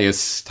news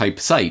bias type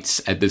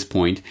sites at this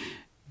point,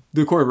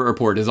 the Corbett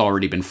Report has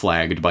already been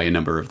flagged by a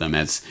number of them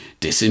as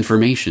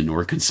disinformation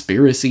or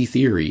conspiracy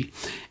theory.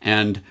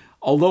 And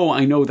although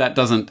I know that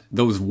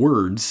those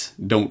words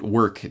don't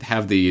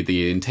have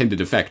the intended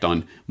effect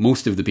on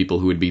most of the people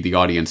who would be the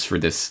audience for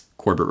this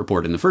Corbett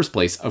Report in the first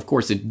place, of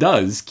course it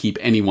does keep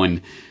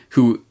anyone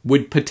who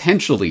would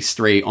potentially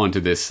stray onto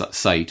this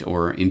site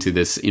or into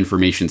this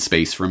information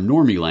space from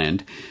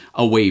Normieland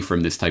away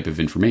from this type of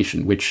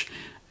information, which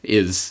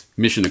is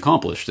mission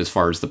accomplished as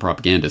far as the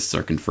propagandists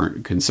are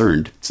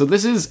concerned. So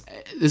this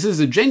is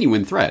a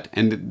genuine threat,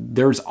 and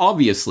there's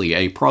obviously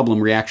a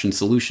problem-reaction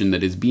solution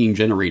that is being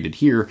generated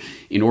here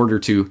in order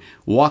to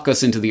walk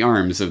us into the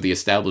arms of the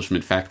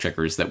establishment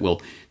fact-checkers that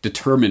will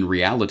determine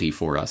reality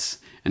for us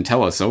and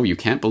tell us, oh, you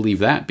can't believe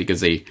that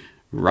because a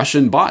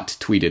Russian bot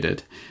tweeted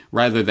it,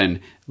 rather than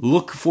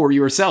look for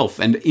yourself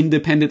and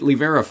independently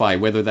verify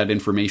whether that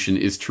information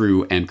is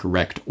true and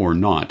correct or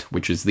not,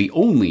 which is the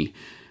only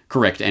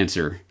correct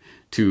answer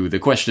to the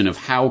question of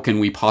how can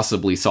we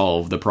possibly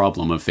solve the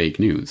problem of fake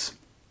news.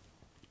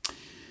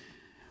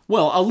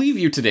 Well, I'll leave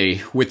you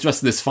today with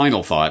just this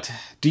final thought.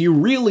 Do you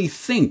really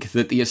think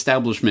that the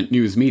establishment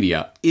news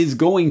media is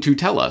going to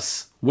tell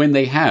us when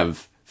they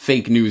have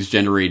fake news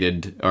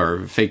generating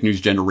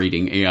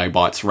AI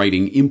bots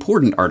writing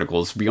important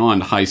articles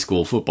beyond high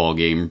school football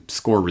game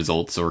score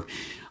results or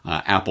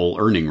Apple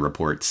earning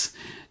reports.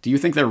 Do you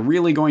think they're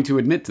really going to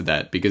admit to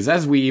that? Because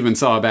as we even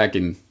saw back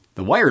in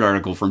the Wired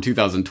article from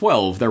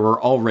 2012, there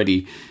were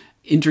already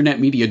internet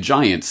media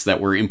giants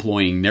that were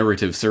employing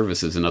narrative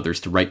services and others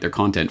to write their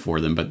content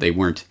for them, but they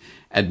weren't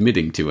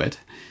admitting to it.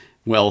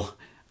 Well,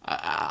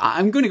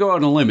 I'm going to go out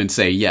on a limb and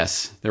say,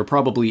 yes, there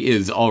probably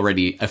is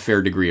already a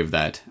fair degree of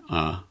that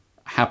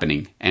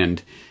happening.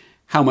 And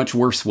how much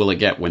worse will it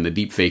get when the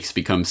deepfakes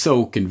become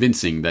so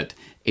convincing that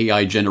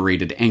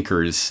AI-generated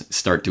anchors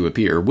start to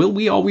appear? Will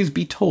we always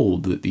be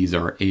told that these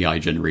are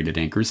AI-generated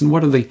anchors? And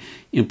what are the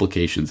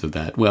implications of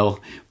that? Well,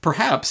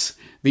 perhaps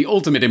the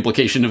ultimate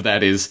implication of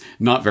that is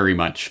not very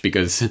much,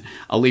 because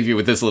I'll leave you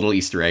with this little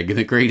Easter egg.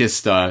 The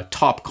greatest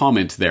top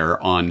comment there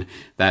on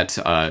that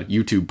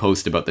YouTube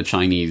post about the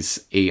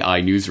Chinese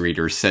AI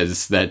newsreader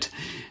says that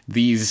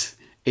these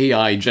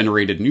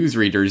AI-generated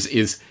newsreaders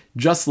is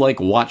just like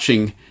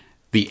watching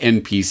the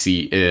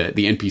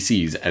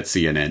NPCs at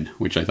CNN,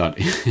 which I thought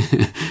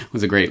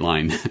was a great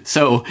line.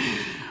 So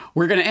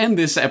we're going to end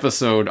this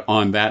episode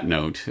on that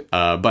note,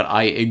 but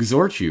I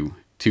exhort you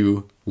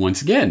to,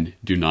 once again,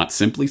 do not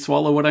simply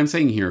swallow what I'm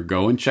saying here.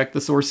 Go and check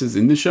the sources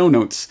in the show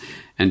notes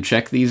and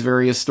check these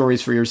various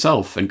stories for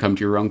yourself and come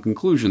to your own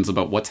conclusions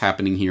about what's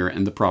happening here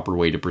and the proper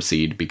way to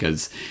proceed.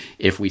 Because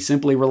if we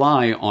simply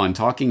rely on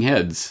talking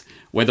heads,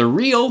 whether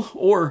real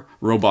or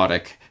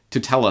robotic, to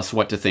tell us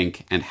what to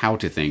think and how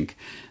to think,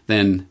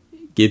 then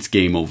it's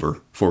game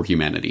over for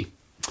humanity.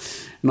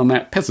 And on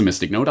that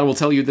pessimistic note, I will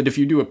tell you that if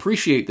you do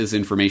appreciate this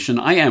information,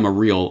 I am a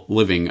real,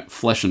 living,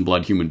 flesh and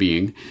blood human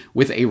being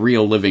with a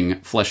real,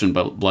 living, flesh and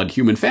blood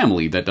human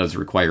family that does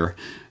require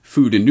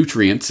food and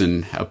nutrients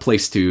and a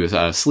place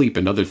to sleep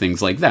and other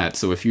things like that.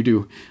 So if you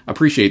do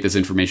appreciate this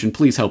information,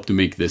 please help to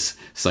make this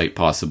site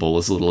possible.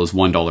 As little as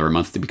 $1 a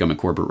month to become a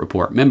Corbett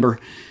Report member.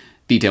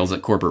 Details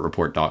at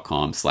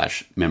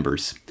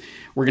corbettreport.com/members.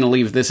 We're going to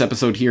leave this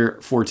episode here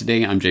for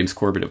today. I'm James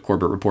Corbett of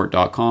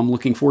CorbettReport.com.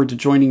 Looking forward to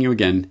joining you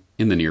again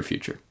in the near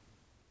future.